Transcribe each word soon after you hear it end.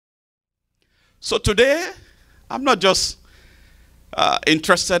So today, I'm not just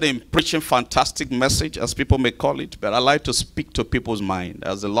interested in preaching fantastic message, as people may call it, but I like to speak to people's mind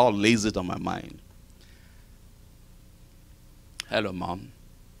as the Lord lays it on my mind. Hello, Mom.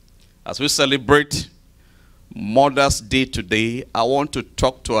 As we celebrate Mother's Day today, I want to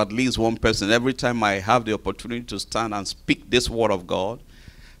talk to at least one person. Every time I have the opportunity to stand and speak this word of God,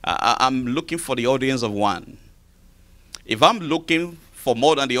 I'm looking for the audience of one. If I'm looking for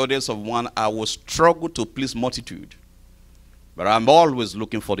more than the audience of one, I will struggle to please multitude. But I'm always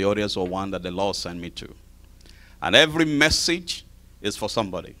looking for the audience of one that the Lord sent me to. And every message is for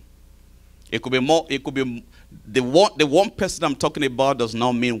somebody. It could be more, it could be the one person I'm talking about does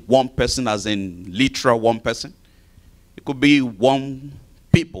not mean one person as in literal one person. It could be one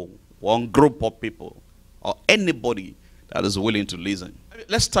people, one group of people, or anybody that is willing to listen.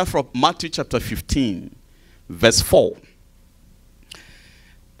 Let's start from Matthew chapter 15, verse 4.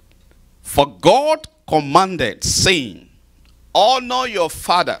 For God commanded, saying, honor your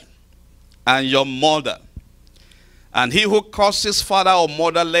father and your mother, and he who curses father or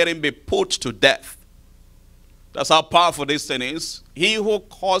mother, let him be put to death. That's how powerful this thing is. He who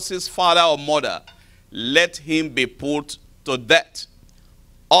curses father or mother, let him be put to death.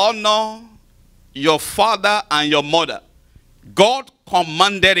 Honor your father and your mother. God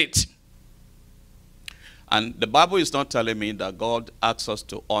commanded it. And the Bible is not telling me that God asks us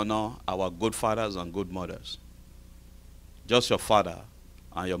to honor our good fathers and good mothers. Just your father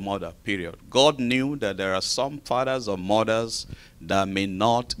and your mother, period. God knew that there are some fathers or mothers that may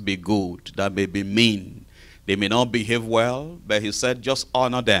not be good, that may be mean. They may not behave well, but he said just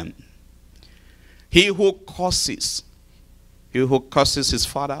honor them. He who curses his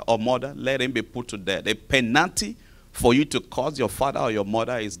father or mother, let him be put to death. The penalty for you to curse your father or your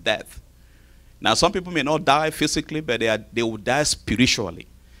mother is death. Now, some people may not die physically, but they will die spiritually.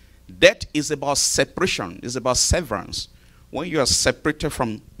 Death is about separation. It's about severance. When you are separated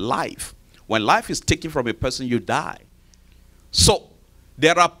from life, when life is taken from a person, you die. So,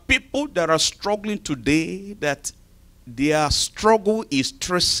 there are people that are struggling today that their struggle is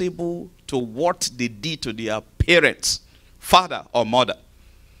traceable to what they did to their parents, father or mother.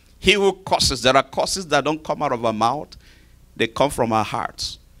 He who curses, there are curses that don't come out of our mouth. They come from our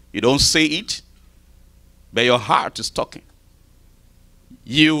hearts. You don't say it, but your heart is talking.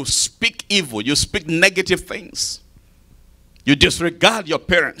 You speak evil. You speak negative things. You disregard your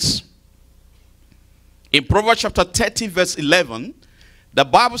parents. In Proverbs chapter 30, verse 11, the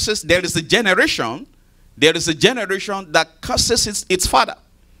Bible says there is a generation that curses its father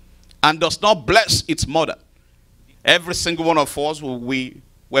and does not bless its mother. Every single one of us, we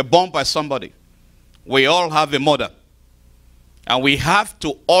were born by somebody. We all have a mother. And we have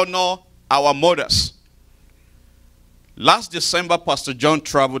to honor our mothers. Last December, Pastor John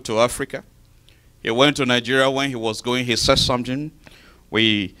traveled to Africa. He went to Nigeria. When he was going, he said something.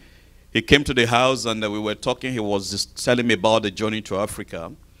 He came to the house and we were talking. He was just telling me about the journey to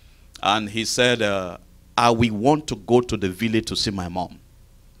Africa. And he said, I will want to go to the village to see my mom.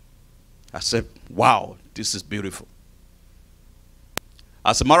 I said, wow, this is beautiful.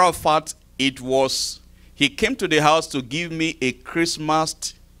 As a matter of fact, he came to the house to give me a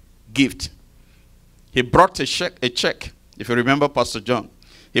Christmas gift. He brought a check, if you remember Pastor John.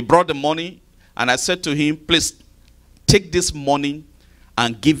 He brought the money, and I said to him, please take this money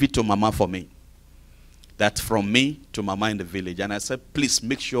and give it to Mama for me. That's from me to Mama in the village. And I said, please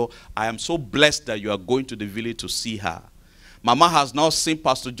make sure, I am so blessed that you are going to the village to see her. Mama has not seen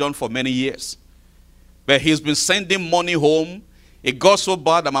Pastor John for many years. But he's been sending money home. It got so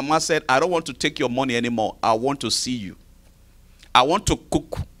bad that Mama said, I don't want to take your money anymore. I want to see you. I want to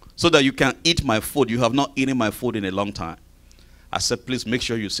cook so that you can eat my food. You have not eaten my food in a long time. I said, please make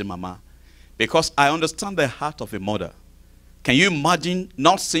sure you see Mama. Because I understand the heart of a mother. Can you imagine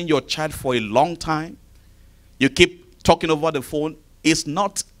not seeing your child for a long time? You keep talking over the phone. It's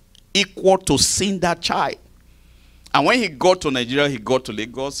not equal to seeing that child. And when he got to Nigeria, he got to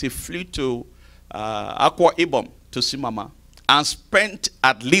Lagos. He flew to Akwa Ibom to see Mama and spent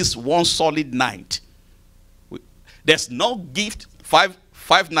at least one solid night. There's no gift, five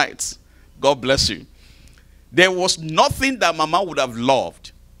nights. God bless you. There was nothing that Mama would have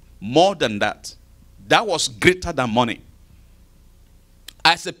loved more than that. That was greater than money.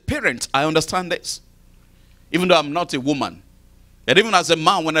 As a parent, I understand this. Even though I'm not a woman. And even as a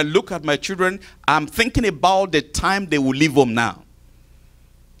man, when I look at my children, I'm thinking about the time they will leave home now.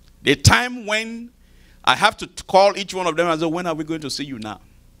 The time when I have to call each one of them and say, when are we going to see you now?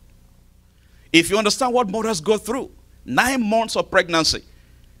 If you understand what mothers go through, 9 months of pregnancy,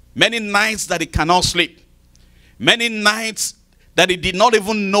 many nights that they cannot sleep, many nights that they did not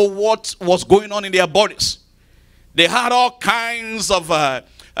even know what was going on in their bodies. They had all kinds of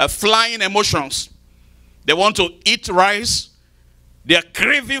flying emotions. They want to eat rice. They are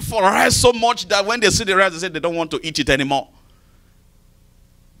craving for rice so much that when they see the rice, they say they don't want to eat it anymore.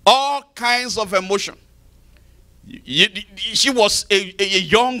 All kinds of emotion. She was a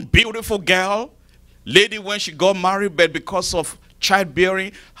young, beautiful girl, lady when she got married, but because of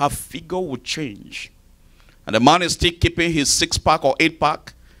childbearing, her figure would change. And the man is still keeping his 6-pack or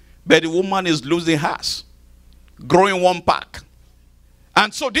 8-pack, but the woman is losing hers, growing 1-pack.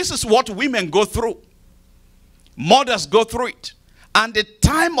 And so this is what women go through. Mothers go through it. And the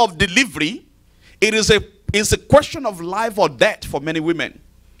time of delivery, it's a question of life or death for many women.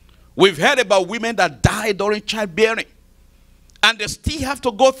 We've heard about women that died during childbearing, and they still have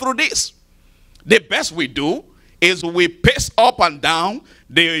to go through this. The best we do is we pace up and down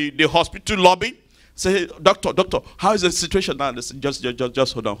the hospital lobby. Say, doctor, how is the situation now? They say,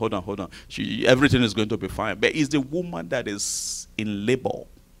 just hold on. Everything is going to be fine. But it's the woman that is in labor.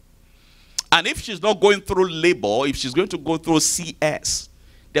 And if she's not going through labor, if she's going to go through CS,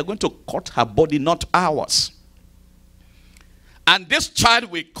 they're going to cut her body, not ours. And this child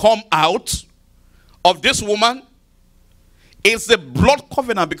will come out of this woman. It's a blood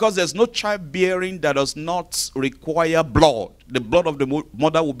covenant, because there's no childbearing that does not require blood. The blood of the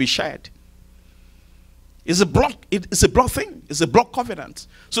mother will be shed. It's a blood thing. It's a blood covenant.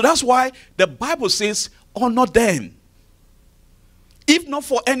 So that's why the Bible says, honor them. If not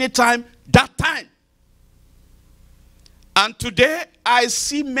for any time, that time. And today, I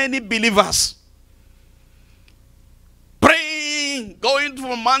see many believers praying, going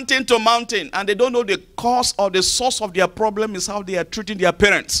from mountain to mountain, and they don't know the cause or the source of their problem is how they are treating their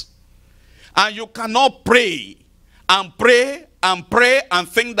parents. And you cannot pray and pray and pray and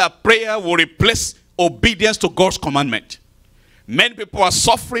think that prayer will replace obedience to God's commandment. Many people are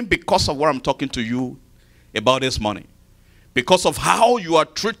suffering because of what I'm talking to you about this morning. Because of how you are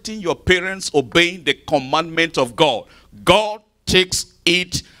treating your parents, obeying the commandment of God. God takes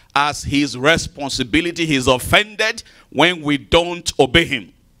it as his responsibility. He's offended when we don't obey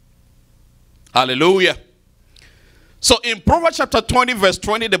him. Hallelujah. So in Proverbs chapter 20 verse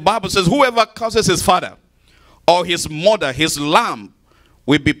 20, the Bible says, whoever curses his father or his mother, his lamb,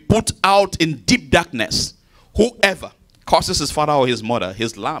 will be put out in deep darkness. Whoever curses his father or his mother,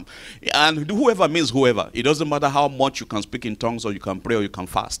 his lamb. And whoever means whoever. It doesn't matter how much you can speak in tongues, or you can pray, or you can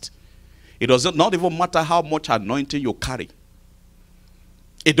fast. It doesn't not even matter how much anointing you carry.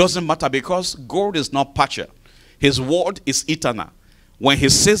 It doesn't matter, because God is not partial. His word is eternal. When he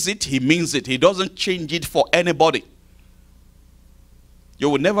says it, he means it. He doesn't change it for anybody.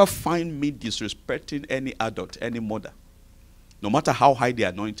 You will never find me disrespecting any adult, any mother. No matter how high the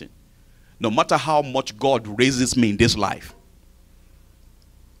anointing. No matter how much God raises me in this life.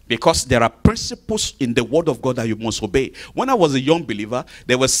 Because there are principles in the word of God that you must obey. When I was a young believer,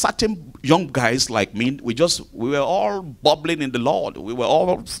 there were certain young guys like me. We were all bubbling in the Lord. We were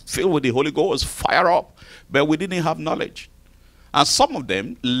all filled with the Holy Ghost, fire up. But we didn't have knowledge. And some of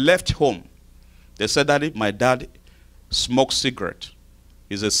them left home. They said, Daddy, my dad smokes cigarette.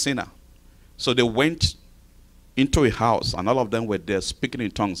 He's a sinner. So they went into a house, and all of them were there speaking in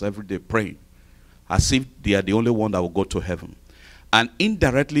tongues every day, praying, as if they are the only one that will go to heaven. And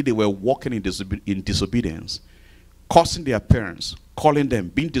indirectly, they were walking in disobedience, cursing their parents, calling them,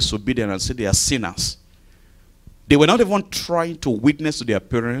 being disobedient, and saying they are sinners. They were not even trying to witness to their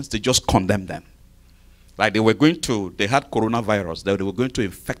parents, they just condemned them. Like they had coronavirus, they were going to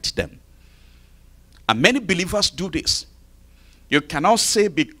infect them. And many believers do this. You cannot say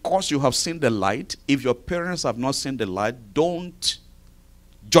because you have seen the light, if your parents have not seen the light, don't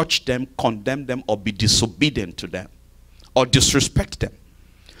judge them, condemn them, or be disobedient to them, or disrespect them.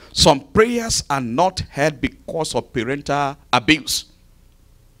 Some prayers are not heard because of parental abuse.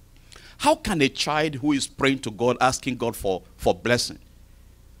 How can a child who is praying to God, asking God for blessing,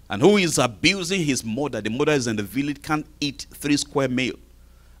 and who is abusing his mother, the mother is in the village, can't eat 3 square meals,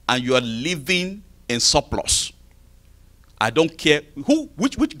 and you are living in surplus? I don't care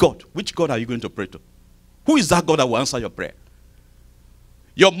which God are you going to pray to? Who is that God that will answer your prayer?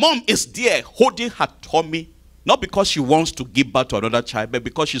 Your mom is there holding her tummy, not because she wants to give birth to another child, but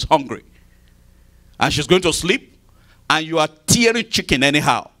because she's hungry. And she's going to sleep, and you are tearing chicken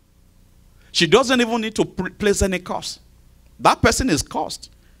anyhow. She doesn't even need to place any curse. That person is cursed.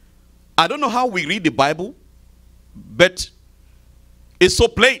 I don't know how we read the Bible, but it's so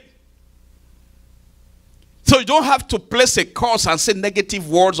plain. So you don't have to place a curse and say negative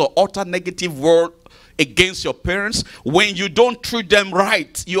words or utter negative word against your parents. When you don't treat them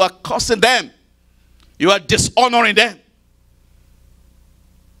right, you are cursing them. You are dishonoring them.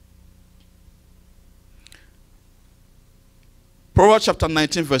 Proverbs chapter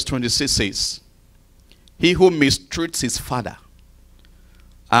 19 verse 26 says, he who mistreats his father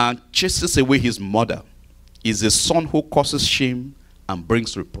and chases away his mother is a son who causes shame and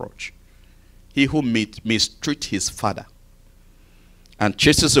brings reproach. He who mistreats his father and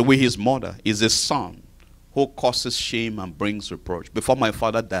chases away his mother is a son who causes shame and brings reproach. Before my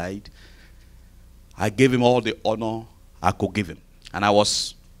father died, I gave him all the honor I could give him. And I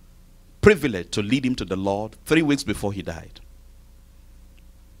was privileged to lead him to the Lord 3 weeks before he died.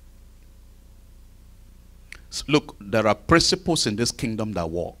 So look, there are principles in this kingdom that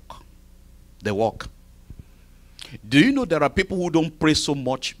work. They work. Do you know there are people who don't pray so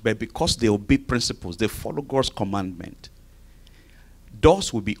much, but because they obey principles, they follow God's commandment,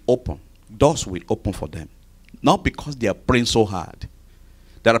 doors will be open. Doors will open for them. Not because they are praying so hard.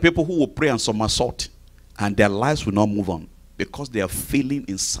 There are people who will pray and somersault, and their lives will not move on because they are failing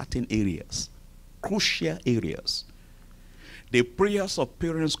in certain areas, crucial areas. The prayers of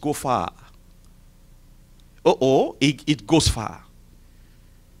parents go far. It goes far.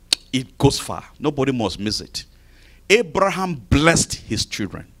 It goes far. Nobody must miss it. Abraham blessed his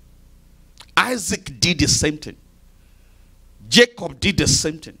children. Isaac did the same thing. Jacob did the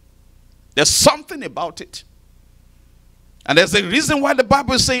same thing. There's something about it. And there's a reason why the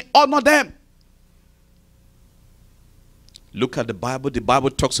Bible is saying, honor them. Look at the Bible. The Bible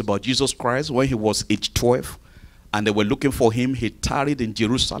talks about Jesus Christ when he was age 12. And they were looking for him. He tarried in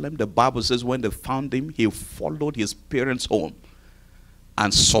Jerusalem. The Bible says when they found him, he followed his parents home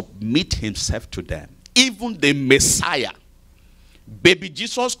and submit himself to them. Even the Messiah, baby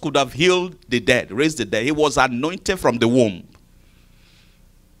Jesus, could have healed the dead, raised the dead. He was anointed from the womb.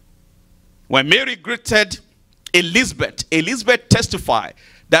 When Mary greeted Elizabeth, Elizabeth testified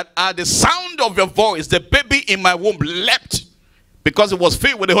that at the sound of your voice, the baby in my womb leapt because it was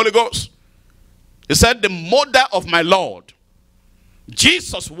filled with the Holy Ghost. He said, the mother of my Lord,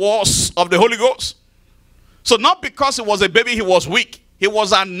 Jesus, was of the Holy Ghost. So not because he was a baby, he was weak. He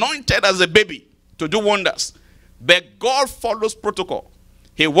was anointed as a baby to do wonders. But God follows protocol.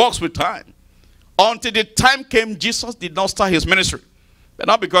 He walks with time. Until the time came, Jesus did not start his ministry. But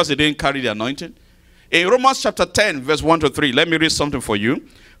not because he didn't carry the anointing. In Romans chapter 10, verse 1 to 3, let me read something for you.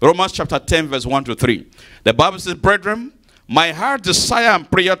 Romans chapter 10, verse 1 to 3. The Bible says, brethren, my heart desire and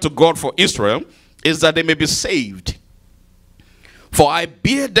prayer to God for Israel is that they may be saved. For I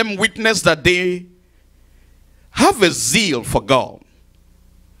bear them witness that they have a zeal for God,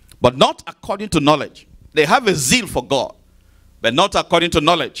 but not according to knowledge. They have a zeal for God, but not according to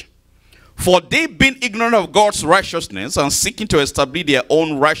knowledge. For they, being ignorant of God's righteousness and seeking to establish their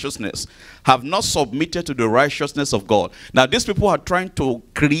own righteousness, have not submitted to the righteousness of God. Now, these people are trying to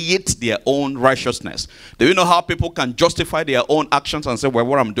create their own righteousness. Do you know how people can justify their own actions and say, well,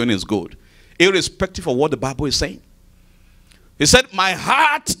 what I'm doing is good, irrespective of what the Bible is saying? He said, my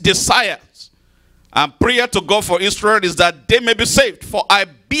heart desires and prayer to God for Israel is that they may be saved. For I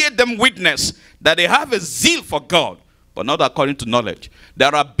bear them witness that they have a zeal for God, but not according to knowledge.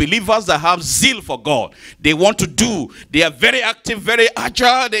 There are believers that have zeal for God. They want to do. They are very active, very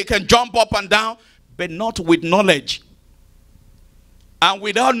agile. They can jump up and down, but not with knowledge. And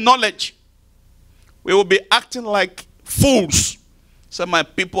without knowledge, we will be acting like fools. So my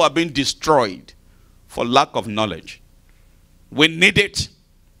people are being destroyed for lack of knowledge. We need it.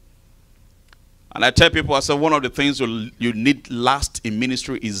 And I tell people, I say one of the things you need last in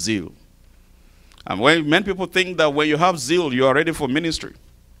ministry is zeal. And when many people think that when you have zeal, you are ready for ministry.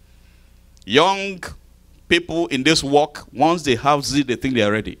 Young people in this walk, once they have zeal, they think they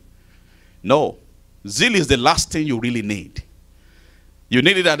are ready. No. Zeal is the last thing you really need. You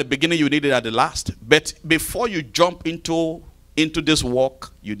need it at the beginning, you need it at the last. But before you jump into this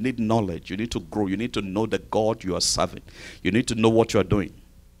walk, you need knowledge. You need to grow. You need to know the God you are serving. You need to know what you are doing.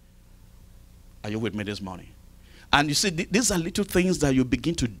 Are you with me this morning? And you see, these are little things that you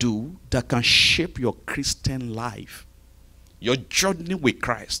begin to do that can shape your Christian life, your journey with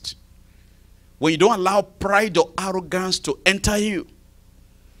Christ. When you don't allow pride or arrogance to enter you.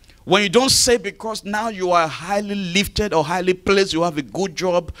 When you don't say because now you are highly lifted or highly placed, you have a good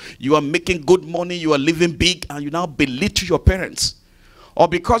job, you are making good money, you are living big, and you now belittle your parents. Or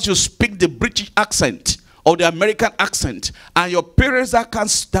because you speak the British accent or the American accent, and your parents that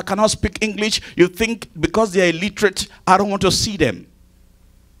cannot speak English, you think because they are illiterate, I don't want to see them.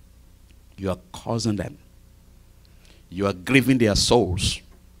 You are causing them. You are grieving their souls.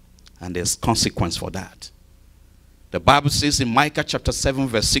 And there's consequence for that. The Bible says in Micah chapter 7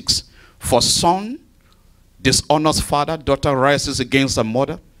 verse 6, for son dishonors father, daughter rises against her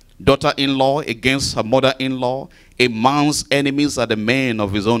mother, daughter-in-law against her mother-in-law. A man's enemies are the men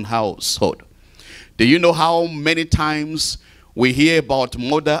of his own household. Do you know how many times We hear about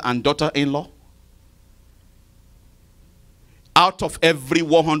mother and daughter-in-law. Out of every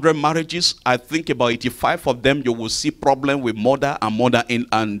 100 marriages, I think about 85 of them, you will see problem with mother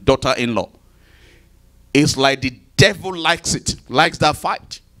and daughter-in-law. It's like the devil likes it, likes that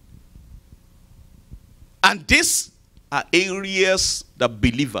fight. And these are areas that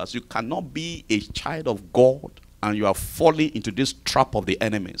believers, you cannot be a child of God and you are falling into this trap of the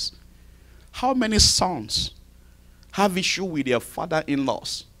enemies. How many sons have issue with their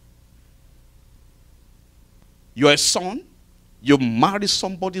father-in-laws? You're a son, you marry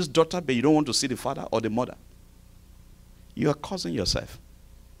somebody's daughter, but you don't want to see the father or the mother. You are causing yourself.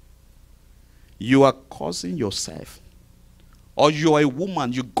 You are causing yourself. Or you are a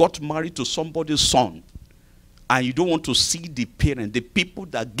woman, you got married to somebody's son, and you don't want to see the parent, the people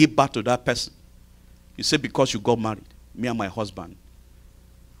that give birth to that person. You say, because you got married, me and my husband.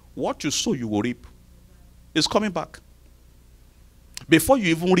 What you sow, you will reap. It's coming back. Before you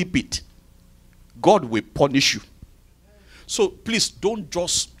even reap it, God will punish you. So please don't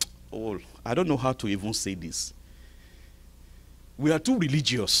just, I don't know how to even say this. We are too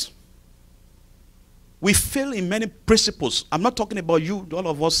religious. We fail in many principles. I'm not talking about you, all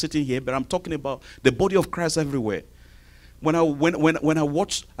of us sitting here, but I'm talking about the body of Christ everywhere. When I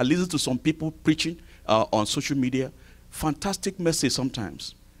watch, I listen to some people preaching on social media, fantastic message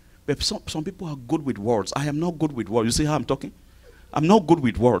sometimes. But some people are good with words. I am not good with words. You see how I'm talking? I'm not good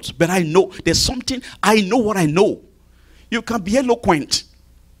with words. But I know there's something, I know what I know. You can be eloquent.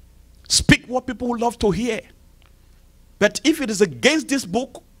 Speak what people love to hear. But if it is against this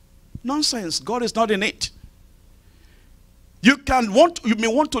book, nonsense. God is not in it. You may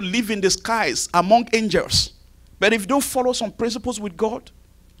want to live in the skies among angels. But if you don't follow some principles with God,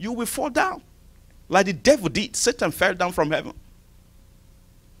 you will fall down. Like the devil did. Satan fell down from heaven.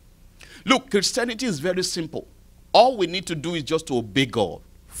 Look, Christianity is very simple. All we need to do is just to obey God.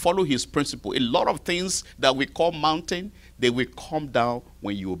 Follow his principle. A lot of things that we call mountain, they will come down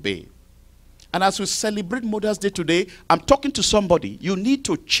when you obey. And as we celebrate Mother's Day today, I'm talking to somebody. You need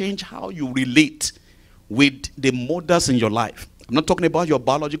to change how you relate with the mothers in your life. I'm not talking about your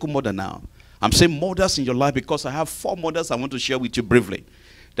biological mother now. I'm saying mothers in your life because I have 4 mothers I want to share with you briefly.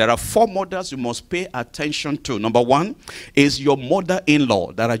 There are 4 mothers you must pay attention to. Number 1 is your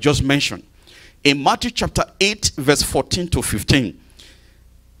mother-in-law that I just mentioned. In Matthew chapter 8, verse 14 to 15,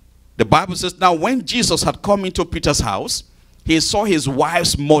 the Bible says, now when Jesus had come into Peter's house, he saw his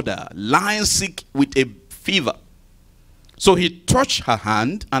wife's mother lying sick with a fever. So he touched her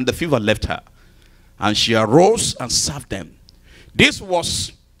hand, and the fever left her. And she arose and served them. This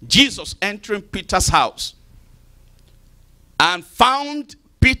was Jesus entering Peter's house and found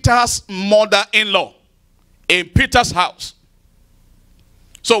Peter's mother-in-law in Peter's house.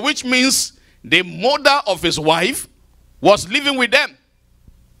 So which means the mother of his wife was living with them,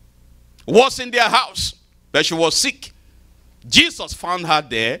 was in their house, but she was sick. Jesus found her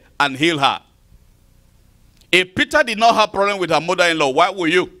there and healed her. If Peter did not have problem with her mother-in-law, why will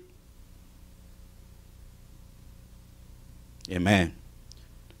you? Amen.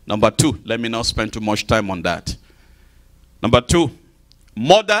 Number 2, let me not spend too much time on that. Number 2,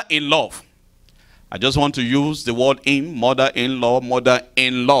 mother-in-love. I just want to use the word in, mother-in-law,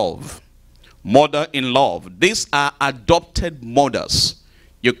 mother-in-love. Mother-in-love. These are adopted mothers.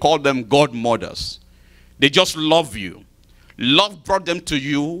 You call them godmothers. They just love you. Love brought them to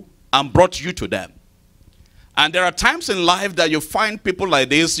you and brought you to them. And there are times in life that you find people like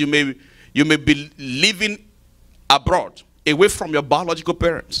this. You may be living abroad, away from your biological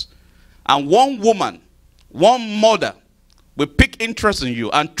parents. And one woman, one mother will pick interest in you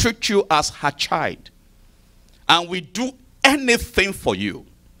and treat you as her child. And will do anything for you.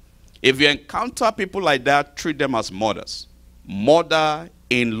 If you encounter people like that, treat them as mothers. Mother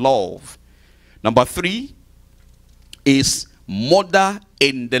in love. Number 3 is mother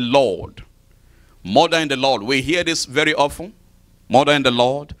in the Lord. Mother in the Lord. We hear this very often. Mother in the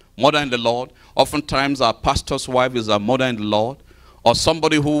Lord. Mother in the Lord. Oftentimes our pastor's wife is a mother in the Lord. Or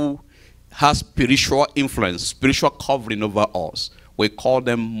somebody who has spiritual influence, spiritual covering over us. We call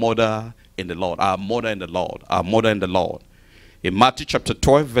them mother in the Lord. Our mother in the Lord. Our mother in the Lord. In Matthew chapter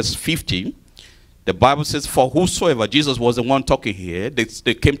 12 verse 15, the Bible says, for whosoever, Jesus was the one talking here, they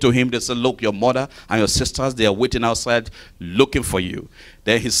came to him, they said, look, your mother and your sisters, they are waiting outside looking for you.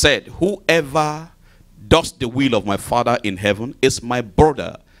 Then he said, whoever does the will of my Father in heaven is my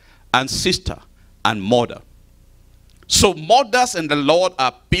brother and sister and mother. So mothers in the Lord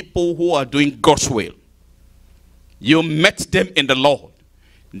are people who are doing God's will. You met them in the Lord.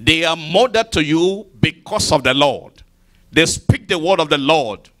 They are mother to you because of the Lord. They speak the word of the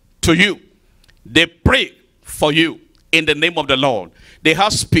Lord to you. They pray for you. in the name of the Lord. They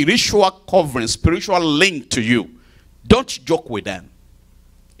have spiritual covering, spiritual link to you. Don't joke with them.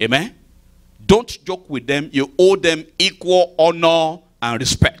 Amen? Don't joke with them. You owe them equal honor and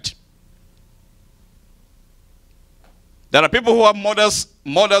respect. There are people who are mothers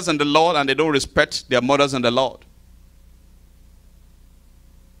in the Lord, and they don't respect their mothers in the Lord.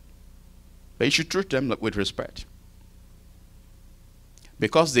 But you should treat them with respect.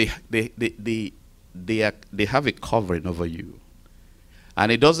 Because they have a covering over you.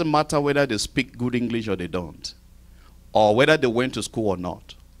 And it doesn't matter whether they speak good English or they don't. Or whether they went to school or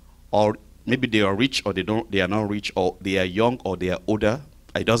not. Or maybe they are rich or they are not rich. Or they are young or they are older.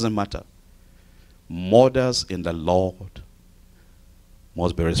 It doesn't matter. Mothers in the Lord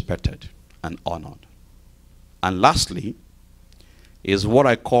must be respected and honored. And lastly, is what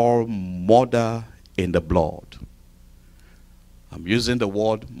I call mother in the blood. I'm using the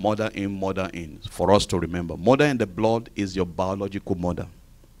word mother in for us to remember. Mother in the blood is your biological mother.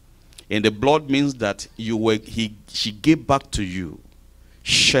 In the blood means that she gave back to you,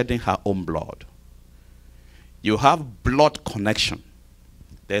 shedding her own blood. You have blood connection.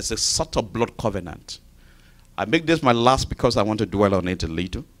 There's a sort of blood covenant. I make this my last because I want to dwell on it a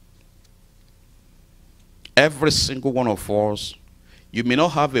little. Every single one of us, you may not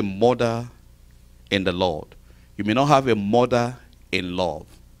have a mother in the Lord. You may not have a mother in love.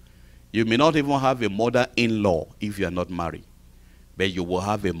 You may not even have a mother-in-law if you are not married. But you will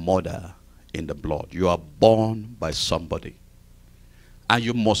have a mother in the blood. You are born by somebody. And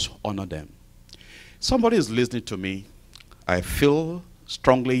you must honor them. Somebody is listening to me. I feel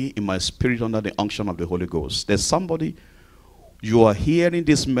strongly in my spirit under the unction of the Holy Ghost. There's somebody, you are hearing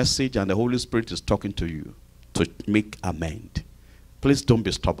this message and the Holy Spirit is talking to you to make amend. Please don't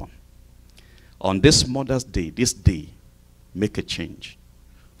be stubborn. On this Mother's Day, this day, make a change.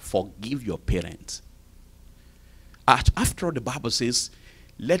 Forgive your parents. After all, the Bible says,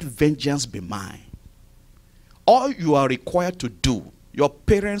 let vengeance be mine. All you are required to do, your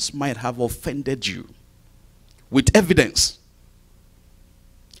parents might have offended you with evidence.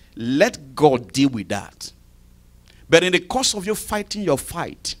 Let God deal with that. But in the course of you fighting your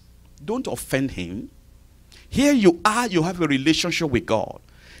fight, don't offend him. Here you are, you have a relationship with God.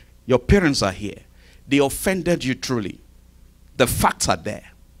 Your parents are here. They offended you truly. The facts are there.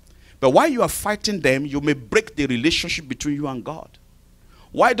 But while you are fighting them, you may break the relationship between you and God.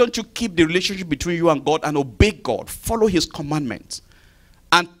 Why don't you keep the relationship between you and God and obey God? Follow his commandments.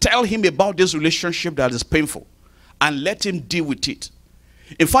 And tell him about this relationship that is painful. And let him deal with it.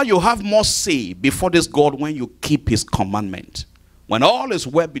 In fact, you have more say before this God when you keep his commandment. When all is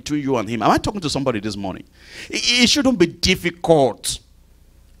well between you and him. Am I talking to somebody this morning? It shouldn't be difficult.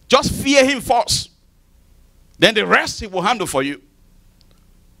 Just fear him first. Then the rest he will handle for you.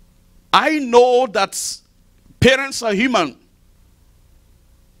 I know that parents are human.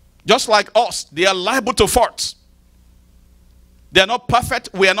 Just like us, they are liable to faults. They are not perfect,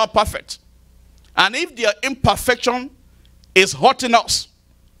 we are not perfect. And if their imperfection is hurting us,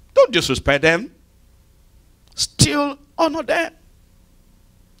 don't disrespect them. Still honor them.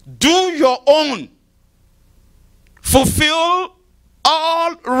 Do your own. Fulfill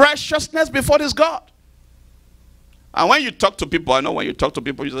all righteousness before this God. And when you talk to people, I know when you talk to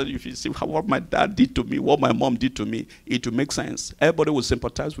people, if you see what my dad did to me, what my mom did to me, it will make sense. Everybody will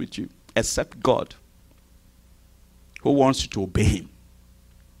sympathize with you, except God, who wants you to obey him.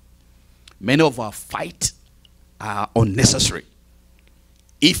 Many of our fights are unnecessary.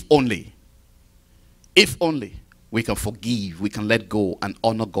 If only we can forgive, we can let go and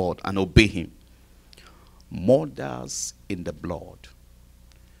honor God and obey him. Mothers in the blood.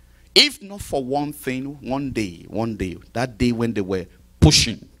 If not for one thing, one day, that day when they were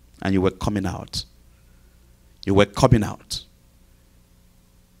pushing and you were coming out. You were coming out.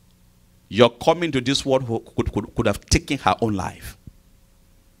 Your coming to this world could have taken her own life.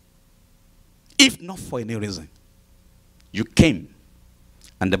 If not for any reason. You came.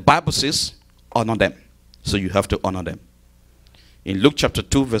 And the Bible says, honor them. So you have to honor them. In Luke chapter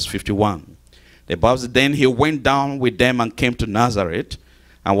 2, verse 51, the Bible says, then he went down with them and came to Nazareth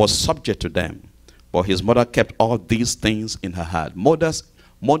and was subject to them. But his mother kept all these things in her heart.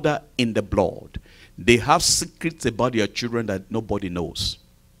 Mother in the blood. They have secrets about their children that nobody knows.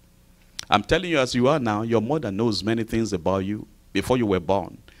 I'm telling you, as you are now, your mother knows many things about you before you were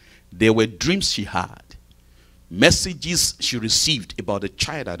born. There were dreams she had. Messages she received about the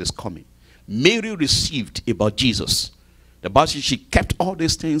child that is coming. Mary received about Jesus. The Bible says she kept all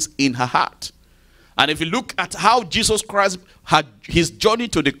these things in her heart. And if you look at how Jesus Christ had his journey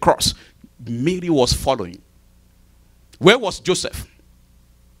to the cross, Mary was following. Where was Joseph?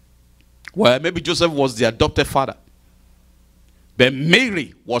 Well, maybe Joseph was the adopted father. But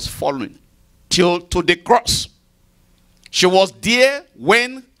Mary was following till to the cross. She was there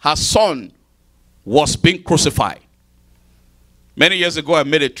when her son was being crucified. Many years ago, I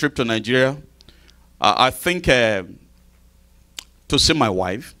made a trip to Nigeria. I think to see my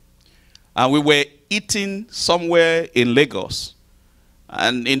wife. And we were eating somewhere in Lagos.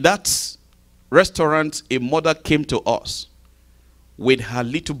 And in that restaurant, a mother came to us with her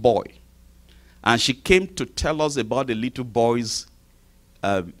little boy. And she came to tell us about the little boy's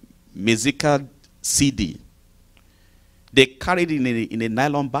musical CD. They carried it in a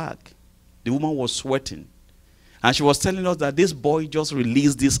nylon bag. The woman was sweating. And she was telling us that this boy just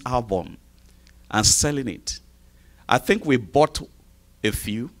released this album and selling it. I think we bought a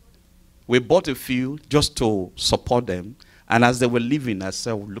few. We bought a few just to support them. And as they were leaving, I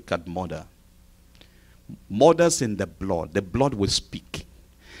said, oh, look at mother. Mothers in the blood will speak.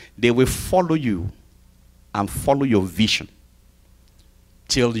 They will follow you and follow your vision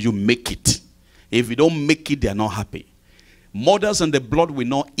till you make it. If you don't make it, they are not happy. Mothers in the blood will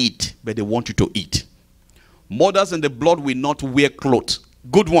not eat, but they want you to eat. Mothers in the blood will not wear clothes.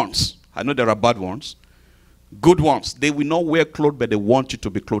 Good ones. I know there are bad ones. Good ones. They will not wear clothes, but they want you to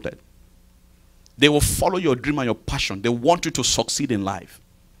be clothed. They will follow your dream and your passion. They want you to succeed in life.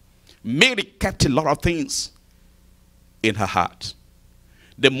 Mary kept a lot of things in her heart.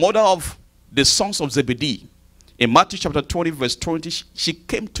 The mother of the sons of Zebedee, in Matthew chapter 20, verse 20, she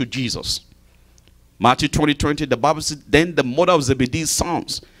came to Jesus. Matthew 20, the Bible says, then the mother of Zebedee's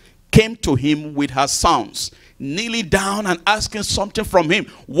sons came to him with her sons, kneeling down and asking something from him.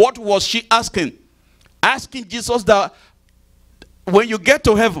 What was she asking? Asking Jesus that when you get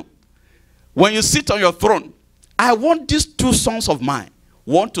to heaven, when you sit on your throne, I want these two sons of mine,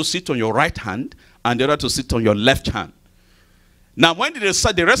 one to sit on your right hand and the other to sit on your left hand. Now, when the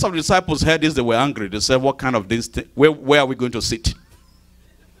rest of the disciples heard this, they were angry. They said, what kind of this thing? Where are we going to sit?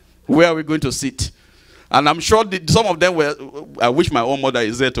 Where are we going to sit? And I'm sure some of them were, I wish my own mother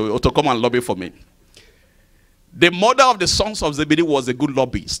is there to come and lobby for me. The mother of the sons of Zebedee was a good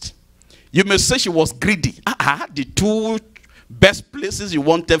lobbyist. You may say she was greedy. The two best places you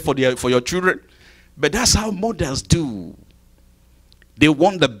wanted for your children. But that's how mothers do. They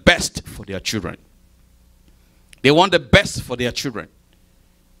want the best for their children. They want the best for their children.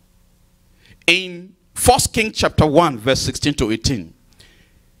 In 1 Kings chapter 1, verse 16 to 18,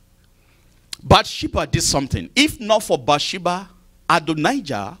 Bathsheba did something. If not for Bathsheba,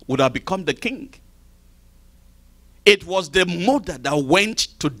 Adonijah would have become the king. It was the mother that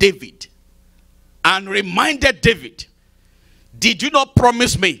went to David and reminded David, did you not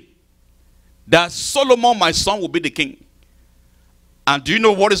promise me that Solomon, my son, will be the king? And do you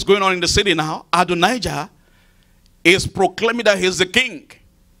know what is going on in the city now? Adonijah is proclaiming that he's the king.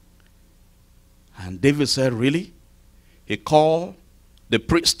 And David said, really? He called the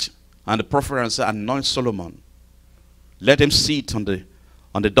priest and the prophet and said, anoint Solomon. Let him sit on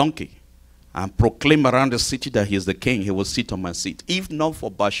the donkey and proclaim around the city that he is the king. He will sit on my seat. If not for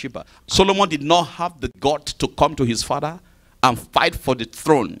Bathsheba, Solomon did not have the guts to come to his father and fight for the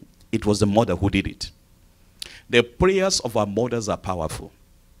throne. It was the mother who did it. The prayers of our mothers are powerful.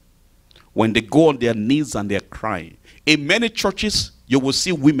 When they go on their knees and they're crying. In many churches, you will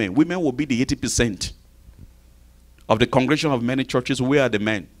see women. Women will be the 80% of the congregation of many churches. Where are the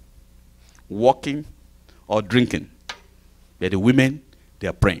men? Walking or drinking. But the women, they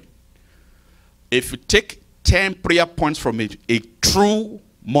are praying. If you take 10 prayer points from a true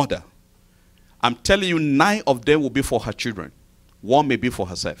mother, I'm telling you 9 of them will be for her children. 1 may be for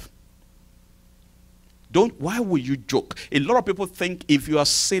herself. Why would you joke? A lot of people think if you are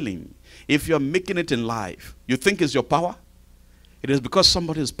sailing, if you are making it in life, you think it's your power? It is because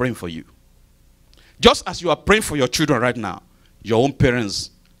somebody is praying for you. Just as you are praying for your children right now, your own parents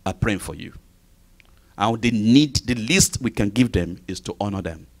are praying for you. And the least we can give them is to honor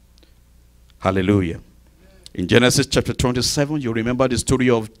them. Hallelujah. In Genesis chapter 27, you remember the story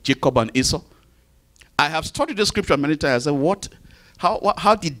of Jacob and Esau? I have studied the scripture many times. I said,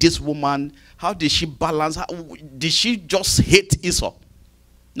 how did this woman, how did she balance? Did she just hate Esau?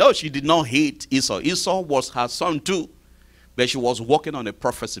 No, she did not hate Esau. Esau was her son too. But she was working on a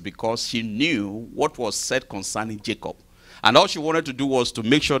prophecy because she knew what was said concerning Jacob. And all she wanted to do was to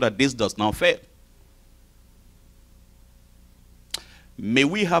make sure that this does not fail. May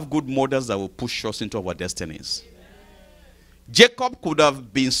we have good mothers that will push us into our destinies. Amen. Jacob could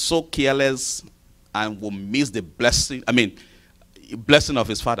have been so careless and will miss the blessing, blessing of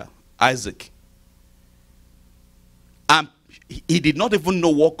his father, Isaac. And he did not even know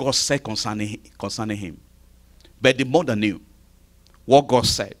what God said concerning him. But the mother knew what God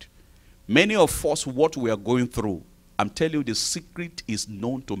said. Many of us, what we are going through I'm telling you, the secret is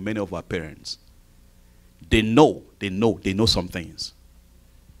known to many of our parents. They know some things.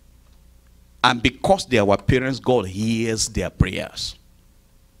 And because they are our parents, God hears their prayers.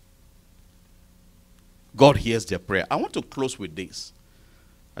 God hears their prayer. I want to close with this.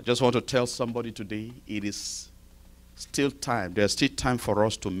 I just want to tell somebody today, it is still time. There's still time for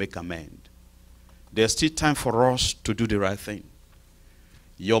us to make amends. There's still time for us to do the right thing.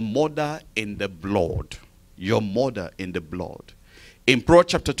 Your mother in the blood. Your mother in the blood. In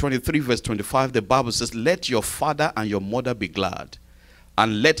Proverbs chapter 23 verse 25, the Bible says, let your father and your mother be glad,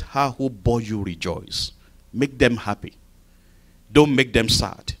 and let her who bore you rejoice. Make them happy. Don't make them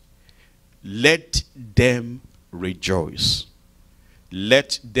sad. Let them rejoice.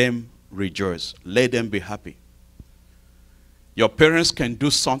 Let them rejoice. Let them be happy. Your parents can do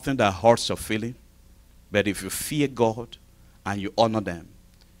something that hurts your feeling, but if you fear God and you honor them,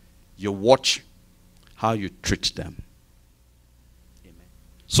 you watch how you treat them. Amen.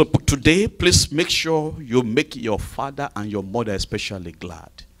 So today, please make sure you make your father and your mother especially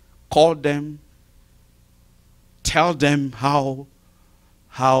glad. Call them. Tell them how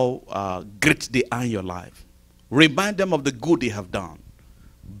great they are in your life. Remind them of the good they have done.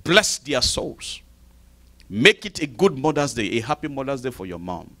 Bless their souls. Make it a good Mother's Day, a happy Mother's Day for your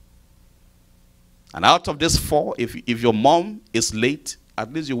mom. And out of this 4, if your mom is late,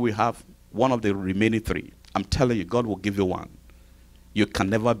 at least you will have one of the remaining 3. I'm telling you, God will give you one. You can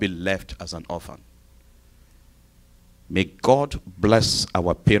never be left as an orphan. May God bless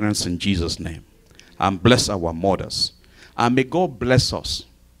our parents in Jesus' name, and bless our mothers. And may God bless us,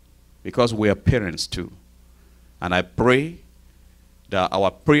 because we are parents too. And I pray that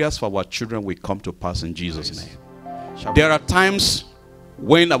our prayers for our children will come to pass in Jesus' name. There are times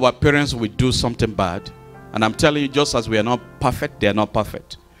when our parents will do something bad, and I'm telling you, just as we are not perfect, they are not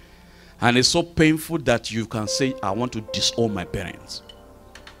perfect. And it's so painful that you can say, I want to disown my parents.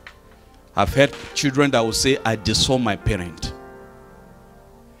 I've heard children that will say, I disown my parent.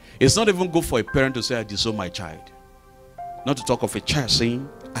 It's not even good for a parent to say, I disown my child. Not to talk of a child saying,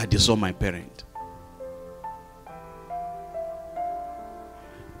 I disown my parent.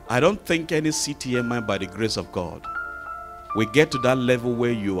 I don't think any CTMI, by the grace of God, will get to that level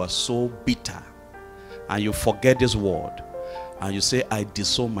where you are so bitter and you forget this word and you say, I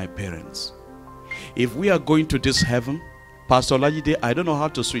disown my parents. If we are going to this heaven, Pastor Olajide, I don't know how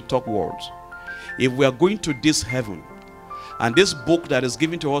to sweet talk words. If we are going to this heaven, and this book that is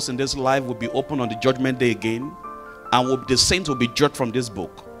given to us in this life will be opened on the judgment day again, and the saints will be judged from this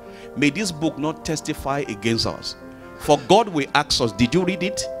book, may this book not testify against us. For God will ask us, did you read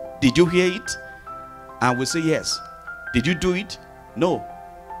it? Did you hear it? And we say yes. Did you do it? No.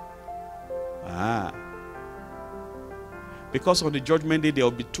 Because on the judgment day, there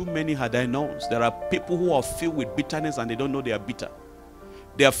will be too many had I known. There are people who are filled with bitterness and they don't know they are bitter.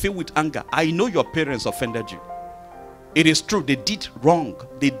 They are filled with anger. I know your parents offended you. It is true, they did wrong.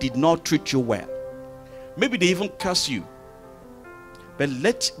 They did not treat you well. Maybe they even curse you. But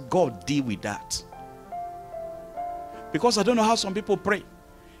let God deal with that. Because I don't know how some people pray.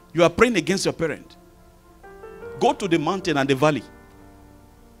 You are praying against your parent. Go to the mountain and the valley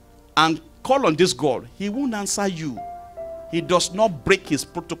and call on this God. He won't answer you. He does not break his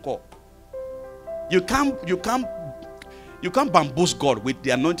protocol. You can't bamboozle God with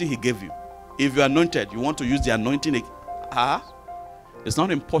the anointing he gave you. If you are anointed, you want to use the anointing. It's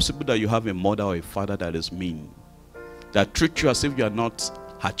not impossible that you have a mother or a father that is mean, that treats you as if you are not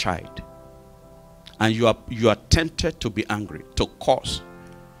her child, and you are tempted to be angry, to curse.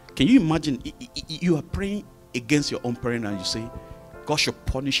 Can you imagine? You are praying against your own parent and you say, God should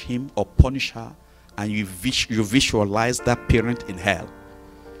punish him or punish her, and you visualize that parent in hell.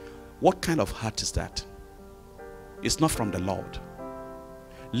 What kind of heart is that? It's not from the Lord.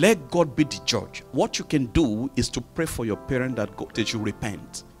 Let God be the judge. What you can do is to pray for your parent that they should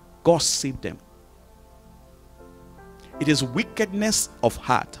repent. God save them. It is wickedness of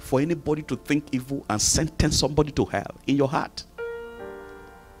heart for anybody to think evil and sentence somebody to hell in your heart.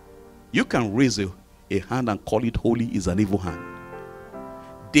 You can raise a hand and call it holy is an evil hand.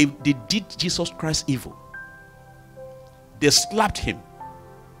 They did Jesus Christ evil. They slapped him.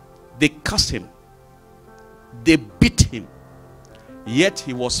 They cursed him. They beat him. Yet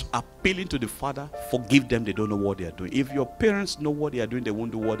he was appealing to the Father, forgive them, they don't know what they are doing. If your parents know what they are doing, they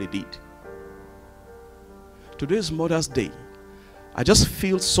won't do what they did. Today is Mother's Day. I just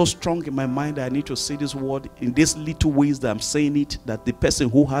feel so strong in my mind that I need to say this word in these little ways that I'm saying it, that the person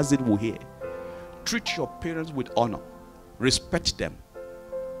who has it will hear. Treat your parents with honor. Respect them.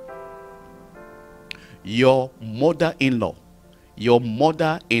 Your mother-in-law, your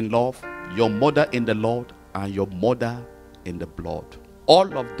mother-in-law, your mother in the Lord and your mother in the blood.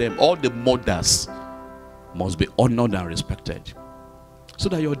 All of them, all the mothers must be honored and respected, so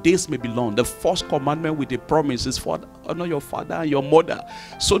that your days may be long. The first commandment with a promise is for honor your father and your mother,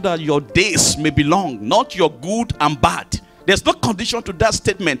 so that your days may be long, not your good and bad. There's no condition to that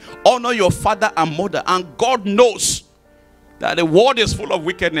statement. Honor your father and mother. And God knows that the world is full of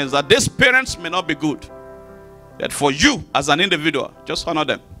wickedness, that these parents may not be good. That for you as an individual, just honor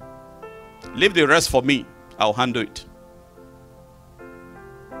them. Leave the rest for me. I'll handle it.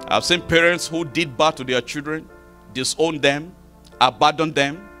 I've seen parents who did bad to their children, disowned them, abandoned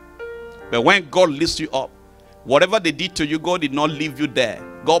them. But when God lifts you up, whatever they did to you, God did not leave you there.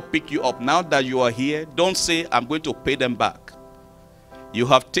 God picked you up. Now that you are here, don't say, I'm going to pay them back. You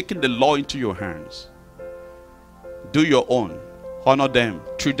have taken the law into your hands. Do your own. Honor them.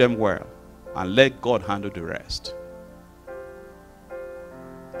 Treat them well. And let God handle the rest.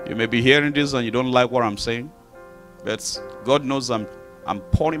 You may be hearing this and you don't like what I'm saying. But God knows I'm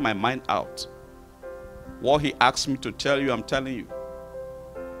pouring my mind out. What he asked me to tell you, I'm telling you.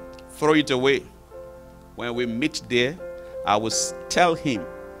 Throw it away. When we meet there, I will tell him,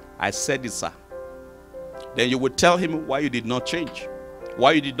 I said it, sir. Then you will tell him why you did not change,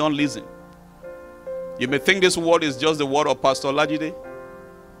 why you did not listen. You may think this word is just the word of Pastor Olajide,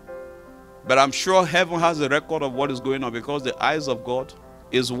 but I'm sure heaven has a record of what is going on, because the eyes of God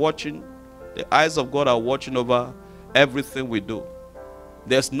is watching. The eyes of God are watching over everything we do.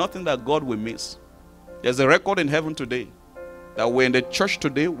 There's nothing that God will miss. There's a record in heaven today that we're in the church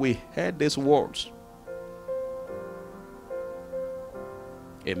today, we heard these words.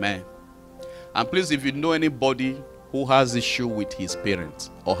 Amen. And please, if you know anybody who has issue with his parents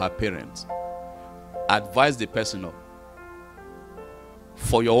or her parents, advise the person of,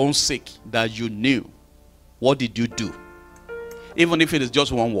 for your own sake, that you knew. What did you do? Even if it is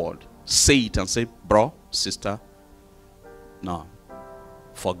just one word, say it and say, bro, sister, no,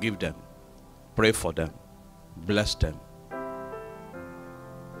 forgive them, pray for them, bless them.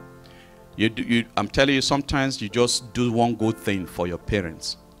 I'm telling you, sometimes you just do one good thing for your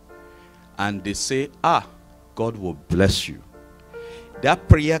parents, and they say, God will bless you. That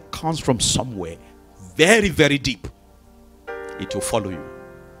prayer comes from somewhere very, very deep. It will follow you.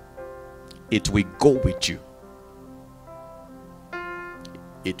 It will go with you.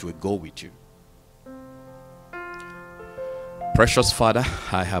 It will go with you. Precious Father,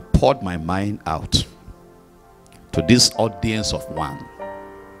 I have poured my mind out to this audience of one.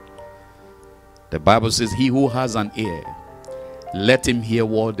 The Bible says, he who has an ear, let him hear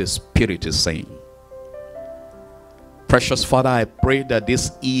what the Spirit is saying. Precious Father, I pray that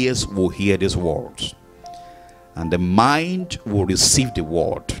these ears will hear these words, and the mind will receive the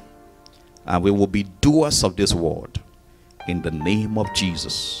word, and we will be doers of this word. In the name of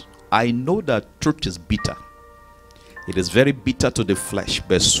Jesus. I know that truth is bitter. It is very bitter to the flesh,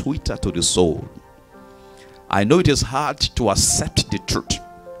 but sweeter to the soul. I know it is hard to accept the truth,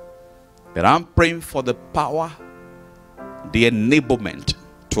 but I'm praying for the power, the enablement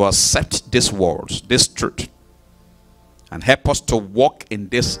to accept these words, this truth, and help us to walk in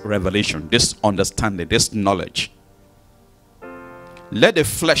this revelation, this understanding, this knowledge. Let the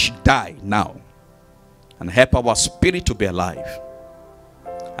flesh die now and help our spirit to be alive.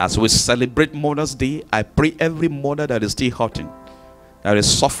 As we celebrate Mother's Day, I pray every mother that is still hurting, that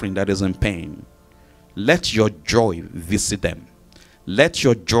is suffering, that is in pain, let your joy visit them. Let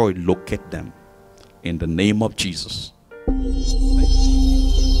your joy locate them. In the name of Jesus. Thank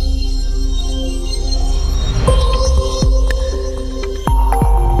you.